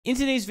In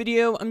today's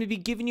video, I'm going to be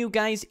giving you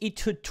guys a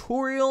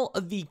tutorial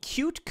of the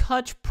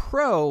CuteCut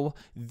Pro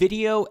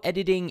video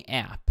editing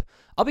app.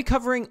 I'll be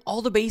covering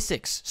all the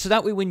basics, so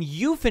that way when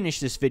you finish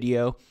this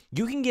video,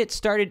 you can get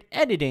started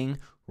editing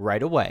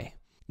right away.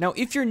 Now,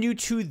 if you're new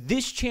to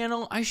this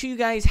channel, I show you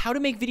guys how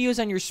to make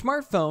videos on your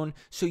smartphone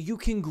so you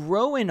can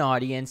grow an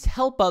audience,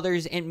 help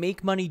others, and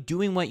make money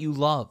doing what you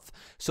love.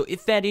 So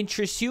if that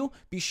interests you,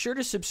 be sure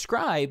to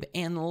subscribe,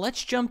 and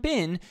let's jump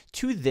in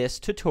to this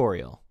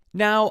tutorial.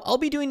 Now, I'll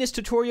be doing this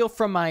tutorial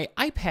from my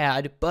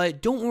iPad,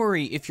 but don't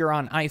worry if you're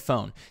on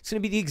iPhone. It's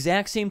going to be the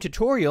exact same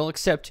tutorial,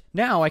 except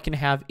now I can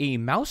have a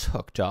mouse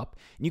hooked up,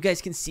 and you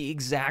guys can see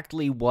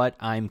exactly what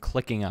I'm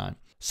clicking on.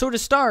 So to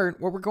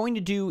start, what we're going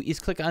to do is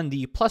click on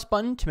the plus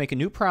button to make a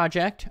new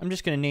project. I'm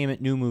just going to name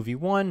it New Movie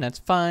 1, that's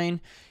fine.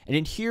 And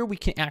in here, we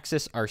can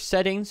access our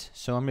settings.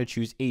 So I'm going to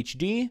choose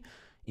HD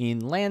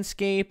in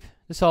landscape.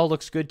 This all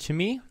looks good to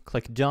me.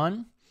 Click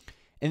Done.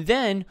 And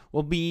then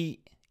we'll be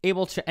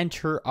able to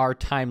enter our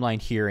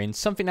timeline here. And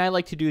something I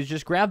like to do is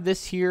just grab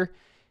this here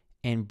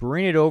and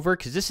bring it over,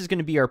 because this is going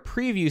to be our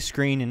preview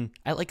screen, and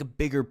I like a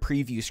bigger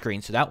preview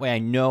screen, so that way I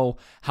know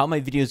how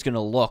my video is going to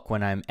look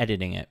when I'm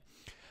editing it.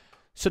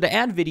 So to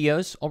add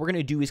videos, all we're going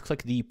to do is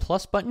click the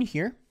plus button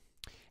here,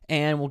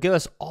 and will give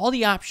us all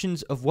the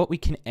options of what we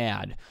can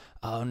add.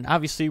 And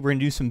obviously, we're going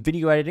to do some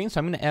video editing, so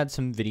I'm going to add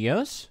some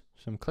videos.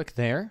 So I'm going to click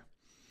there.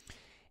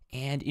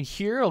 And in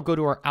here, I'll go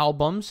to our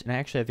albums, and I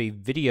actually have a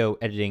video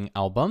editing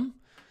album.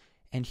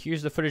 And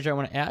here's the footage I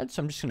want to add,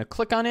 so I'm just going to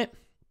click on it.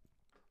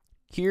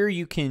 Here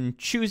you can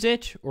choose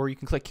it, or you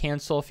can click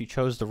cancel if you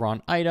chose the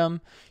wrong item.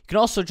 You can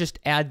also just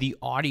add the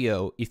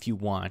audio if you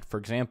want. For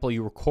example,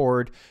 you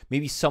record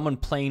maybe someone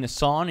playing a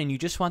song and you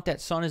just want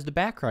that song as the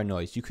background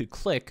noise. You could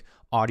click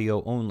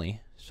audio only.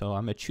 So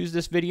I'm going to choose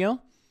this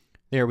video.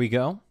 There we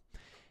go.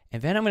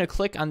 And then I'm going to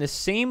click on the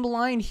same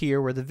line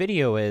here where the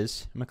video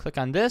is. I'm going to click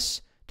on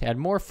this to add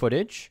more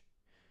footage.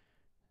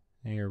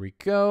 There we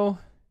go.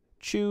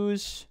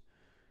 Choose.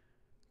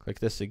 Click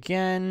this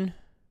again.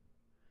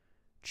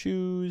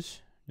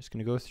 Choose. I'm just going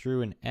to go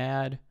through and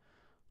add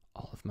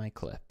all of my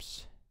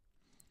clips.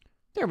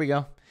 There we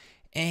go.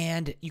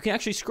 And you can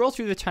actually scroll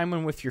through the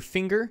timeline with your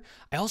finger.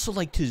 I also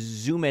like to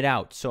zoom it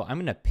out. So I'm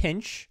going to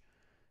pinch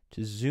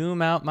to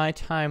zoom out my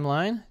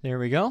timeline. There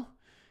we go.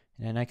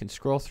 And I can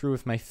scroll through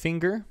with my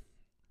finger.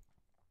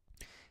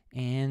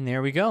 And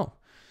there we go.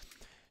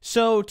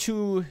 So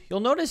you'll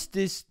notice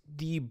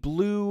the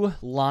blue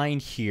line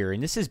here,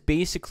 and this is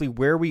basically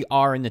where we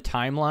are in the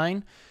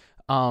timeline.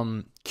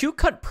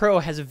 CuteCut Pro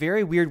has a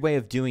very weird way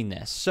of doing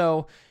this.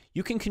 So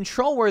you can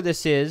control where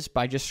this is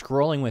by just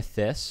scrolling with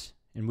this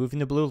and moving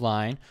the blue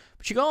line,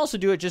 but you can also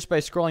do it just by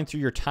scrolling through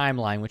your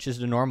timeline, which is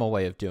the normal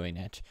way of doing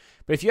it.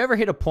 But if you ever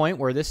hit a point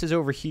where this is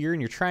over here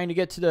and you're trying to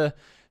get to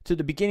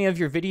the beginning of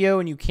your video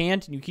and you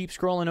can't, and you keep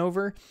scrolling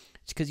over,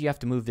 it's because you have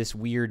to move this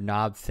weird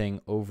knob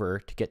thing over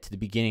to get to the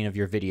beginning of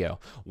your video.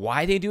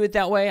 Why they do it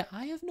that way,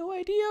 I have no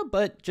idea,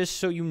 but just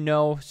so you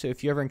know, so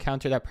if you ever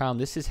encounter that problem,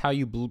 this is how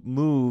you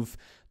move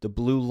the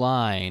blue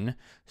line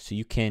so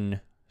you can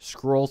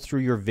scroll through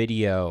your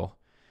video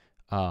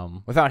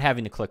without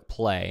having to click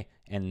play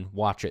and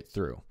watch it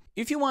through.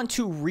 If you want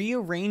to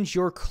rearrange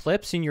your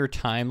clips in your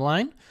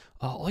timeline,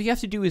 all you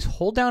have to do is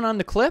hold down on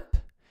the clip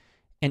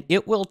and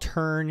it will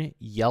turn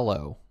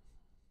yellow.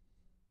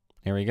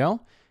 There we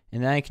go.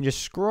 And then I can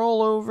just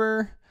scroll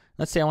over.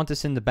 Let's say I want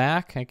this in the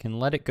back. I can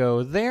let it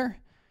go there.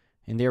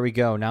 And there we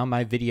go. Now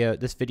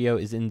this video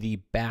is in the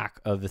back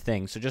of the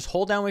thing. So just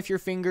hold down with your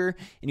finger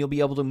and you'll be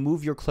able to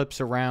move your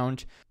clips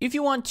around. If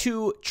you want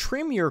to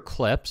trim your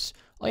clips,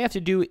 all you have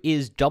to do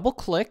is double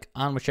click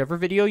on whichever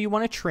video you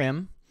want to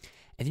trim.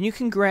 And then you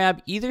can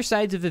grab either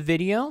sides of the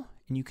video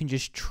and you can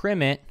just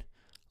trim it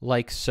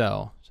like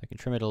so. So I can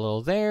trim it a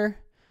little there,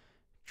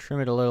 trim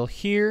it a little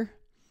here.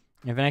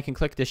 And then I can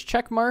click this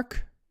check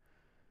mark,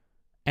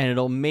 and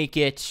it'll make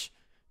it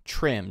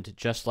trimmed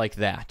just like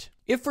that.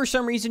 If for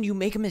some reason you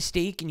make a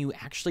mistake and you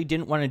actually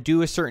didn't want to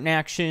do a certain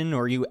action,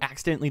 or you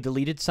accidentally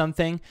deleted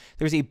something,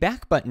 there's a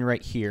back button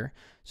right here.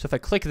 So if I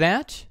click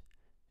that,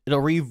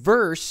 it'll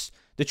reverse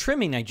the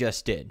trimming I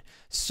just did.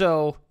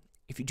 So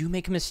if you do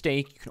make a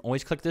mistake, you can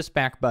always click this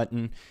back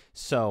button.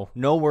 So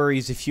no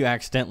worries if you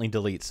accidentally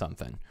delete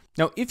something.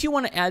 Now, if you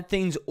want to add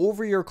things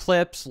over your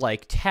clips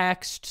like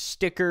text,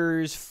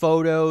 stickers,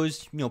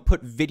 photos,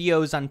 put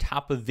videos on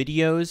top of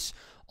videos,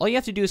 all you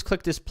have to do is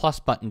click this plus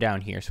button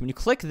down here. So when you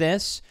click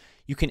this,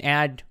 you can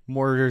add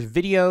more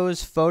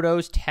videos,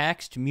 photos,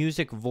 text,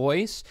 music,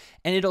 voice,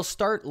 and it'll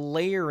start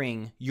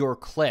layering your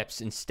clips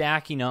and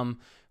stacking them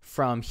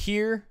from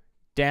here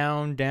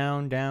down,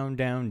 down, down,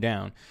 down,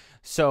 down.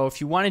 So if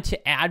you wanted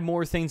to add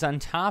more things on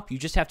top, you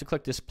just have to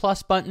click this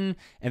plus button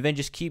and then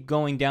just keep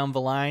going down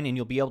the line, and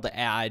you'll be able to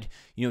add,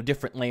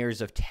 different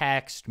layers of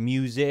text,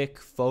 music,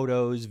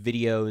 photos,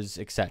 videos,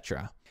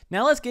 etc.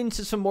 Now let's get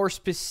into some more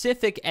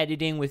specific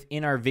editing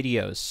within our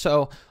videos.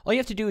 So all you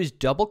have to do is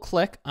double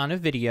click on a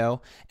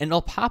video and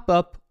it'll pop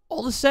up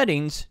all the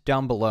settings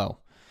down below.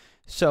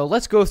 So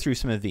let's go through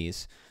some of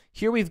these.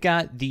 Here we've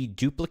got the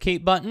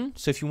duplicate button.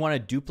 So if you want to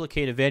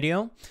duplicate a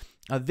video,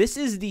 This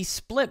is the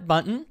split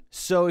button.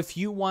 So if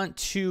you want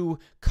to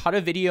cut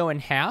a video in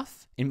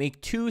half and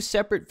make 2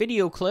 separate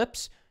video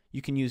clips,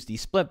 you can use the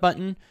split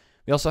button.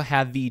 We also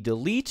have the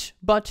delete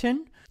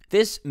button.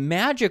 This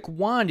magic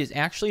wand is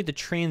actually the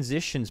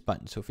transitions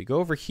button. So if we go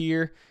over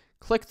here,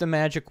 click the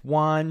magic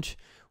wand,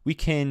 we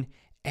can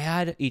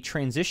add a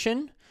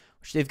transition,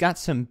 which they've got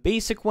some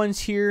basic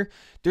ones here.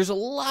 There's a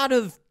lot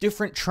of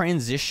different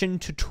transition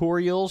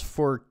tutorials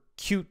for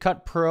Cute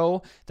Cut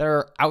Pro that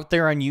are out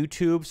there on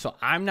YouTube, so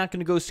I'm not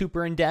going to go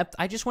super in depth.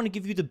 I just want to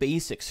give you the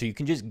basics so you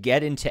can just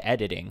get into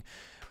editing.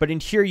 But in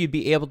here, you'd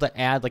be able to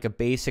add like a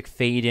basic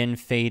fade in,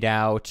 fade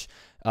out,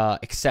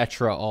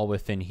 etc. all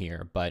within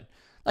here. But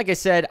like I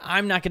said,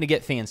 I'm not going to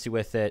get fancy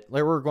with it.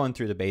 We're going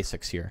through the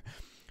basics here.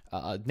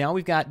 Now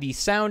we've got the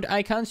sound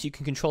icon, so you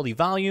can control the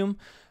volume.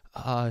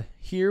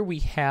 Here we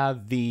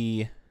have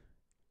the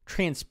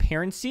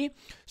transparency,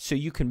 so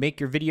you can make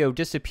your video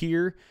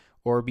disappear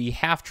or be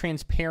half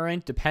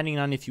transparent depending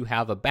on if you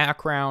have a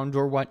background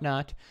or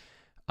whatnot.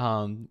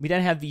 We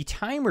then have the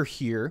timer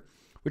here,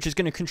 which is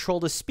going to control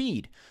the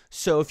speed.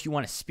 So if you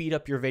want to speed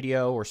up your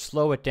video or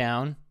slow it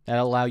down,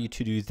 that'll allow you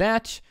to do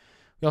that.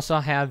 We also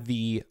have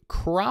the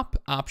crop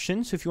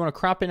option. So if you want to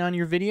crop in on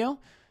your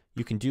video,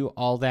 you can do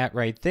all that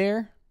right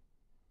there.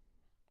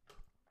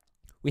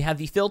 We have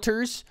the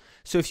filters.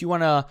 So if you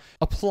want to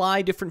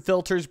apply different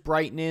filters,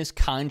 brightness,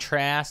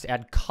 contrast,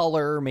 add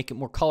color, make it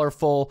more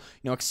colorful,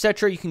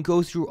 etc., you can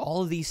go through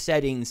all of these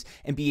settings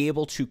and be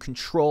able to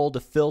control the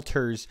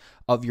filters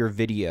of your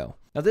video.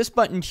 Now this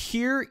button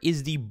here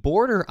is the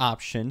border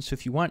option. So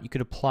if you want, you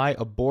could apply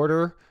a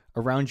border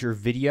around your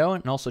video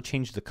and also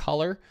change the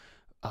color.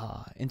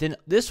 And then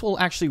this will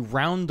actually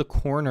round the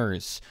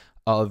corners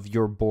of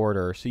your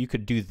border. So you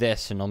could do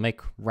this and it'll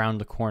make round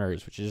the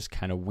corners, which is just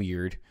kind of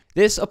weird.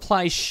 This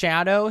applies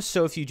shadow.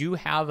 So if you do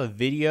have a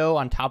video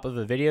on top of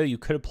a video, you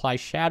could apply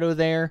shadow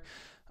there.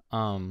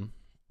 And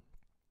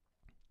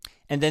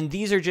then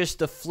these are just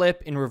the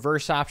flip and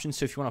reverse options.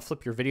 So if you want to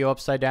flip your video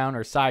upside down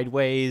or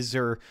sideways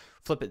or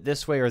flip it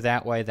this way or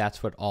that way,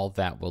 that's what all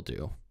that will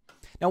do.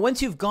 Now,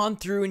 once you've gone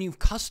through and you've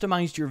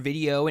customized your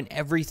video and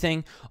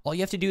everything, all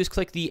you have to do is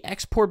click the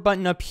export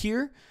button up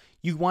here.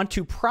 You want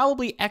to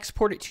probably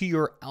export it to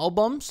your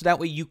album, so that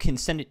way you can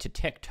send it to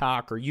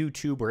TikTok or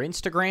YouTube or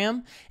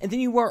Instagram, and then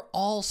you are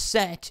all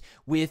set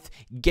with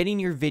getting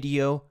your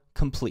video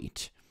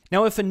complete.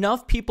 Now, if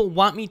enough people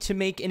want me to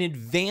make an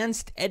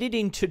advanced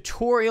editing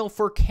tutorial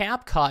for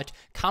CapCut,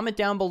 comment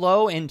down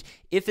below, and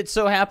if it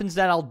so happens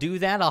that I'll do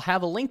that, I'll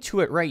have a link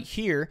to it right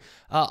here.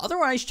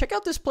 Otherwise, check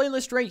out this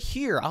playlist right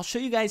here. I'll show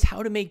you guys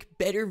how to make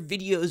better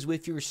videos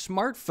with your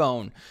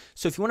smartphone.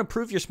 So if you want to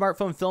improve your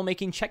smartphone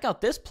filmmaking, check out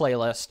this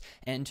playlist,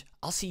 and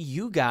I'll see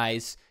you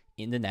guys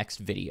in the next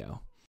video.